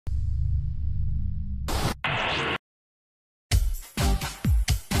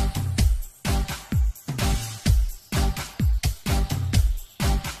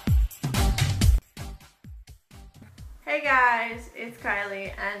Hey guys, it's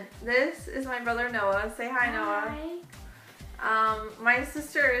Kylie, and this is my brother Noah. Say hi, Noah. Hi. My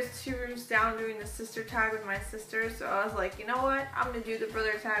sister is 2 rooms down doing the sister tag with my sister, so I was like, you know what? I'm gonna do the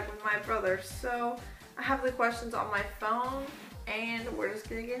brother tag with my brother. So I have the questions on my phone, and we're just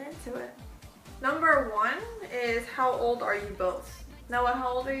gonna get into it. Number 1 is, how old are you both? Noah, how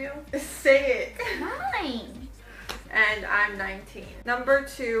old are you? Say it. 9. And I'm 19. Number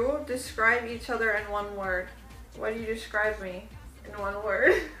 2, describe each other in 1 word. What do you describe me in 1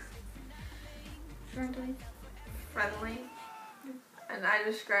 word? Friendly. Friendly. And I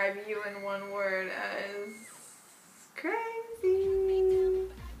describe you in 1 word as crazy.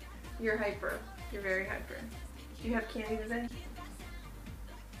 You're hyper. You're very hyper. Do you have candy today?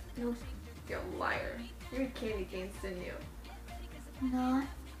 Nope. You're a liar. You had candy canes, didn't you? Not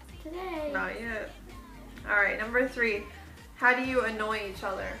today. Not yet. Alright, number 3. How do you annoy each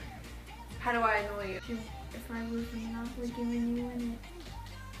other? How do I annoy you? If I lose Monopoly, giving you in it.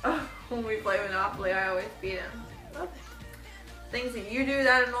 Oh, when we play Monopoly, I always beat him. Well, things that you do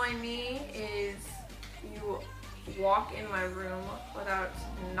that annoy me is you walk in my room without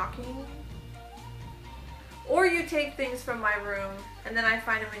knocking. Or you take things from my room and then I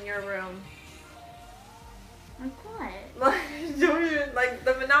find them in your room. Like what? Like, don't even, like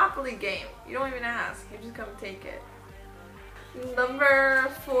the Monopoly game. You don't even ask. You just come take it. Number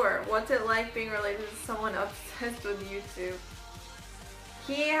 4. What's it like being related to someone obsessed with YouTube?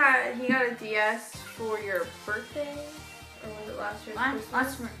 He got a DS for your birthday, or was it last year's Christmas?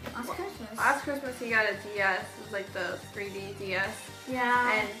 Last Christmas. Last Christmas he got a DS. It was like the 3D DS.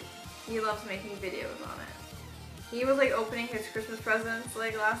 Yeah. And he loves making videos on it. He was like opening his Christmas presents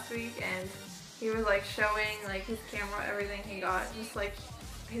like last week, and he was like showing like his camera, everything he got, just like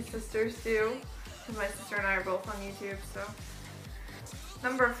his sisters do. Because my sister and I are both on YouTube, so.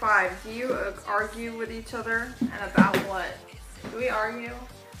 Number 5, do you argue with each other, and about what? Do we argue?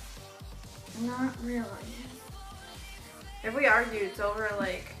 Not really. If we argue, it's over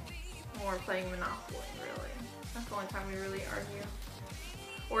like when we're playing Monopoly, really. That's the only time we really argue.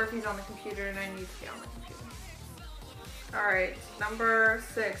 Or if he's on the computer and I need to be on the computer. Alright, number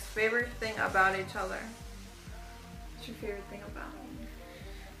 6, favorite thing about each other. What's your favorite thing about me?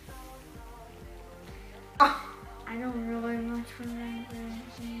 Oh. I don't really much remember.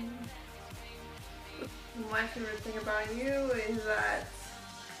 My favorite thing about you is that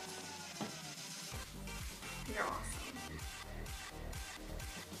you're awesome.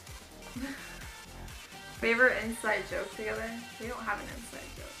 Favorite inside joke together? We don't have an inside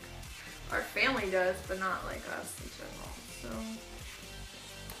joke. Our family does, but not like us in general. So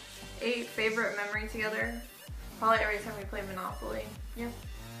 8, favorite memory together? Probably every time we play Monopoly. Yep.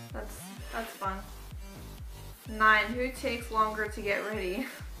 That's fun. 9, who takes longer to get ready?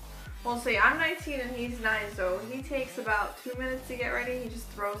 Well, see, I'm 19 and he's 9, so he takes about 2 minutes to get ready. He just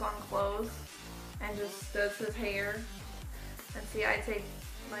throws on clothes and just does his hair. And see, I take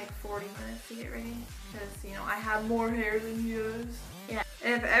like 40 minutes to get ready because, you know, I have more hair than he does. Yeah.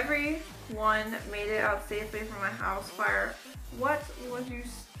 If everyone made it out safely from a house fire, what would you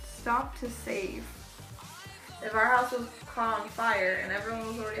stop to save? If our house was caught on fire and everyone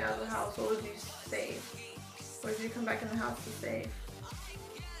was already out of the house, what would you save? What did you come back in the house to save?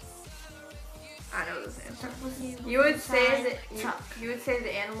 I know this answer. You would save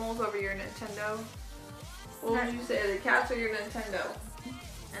the animals over your Nintendo. What would you say, the cats or your Nintendo?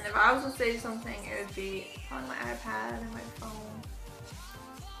 And if I was to save something, it would be on my iPad and my phone.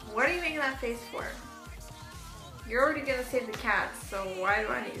 What are you making that face for? You're already gonna save the cats, so why do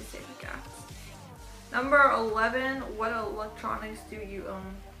I need to save the cats? Number 11, what electronics do you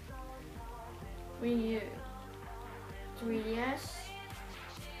own? Wii U. 3DS.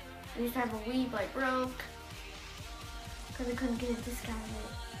 I used to have a Wii, but it broke because I couldn't get a discount on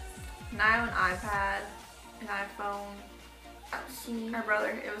it. And I have an iPad, an iPhone. See, My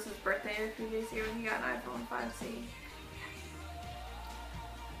brother, it was his birthday a few days ago, and he got an iPhone 5C.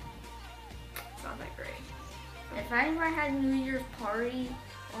 It's not that great. if I ever had a New Year's party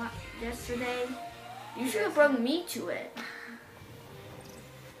yesterday, you should have brought me to it.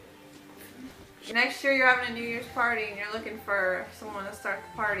 Next year you're having a New Year's party and you're looking for someone to start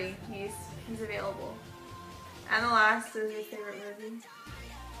the party. He's available. And the last is your favorite movie?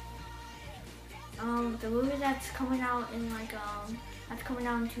 The movie that's coming out in that's coming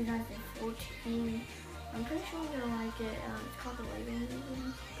out in 2014. I'm pretty sure you're gonna like it. It's called the Lego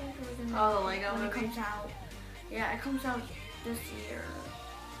movie. Oh, the Lego when movie? it comes out. Yeah, it comes out this year.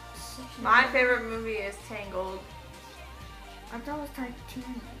 My favorite movie is Tangled. I thought it was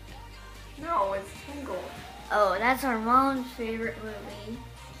Titanic. No, it's Tangled. Oh, that's our mom's favorite movie.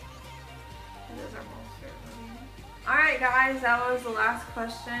 It is our mom's favorite movie. Alright guys, that was the last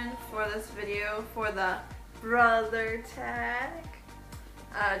question for this video for the brother tag.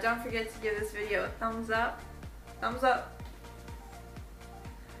 Don't forget to give this video a thumbs up,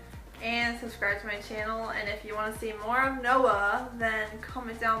 and subscribe to my channel. And if you want to see more of Noah, then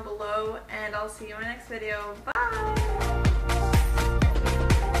comment down below, and I'll see you in my next video. Bye!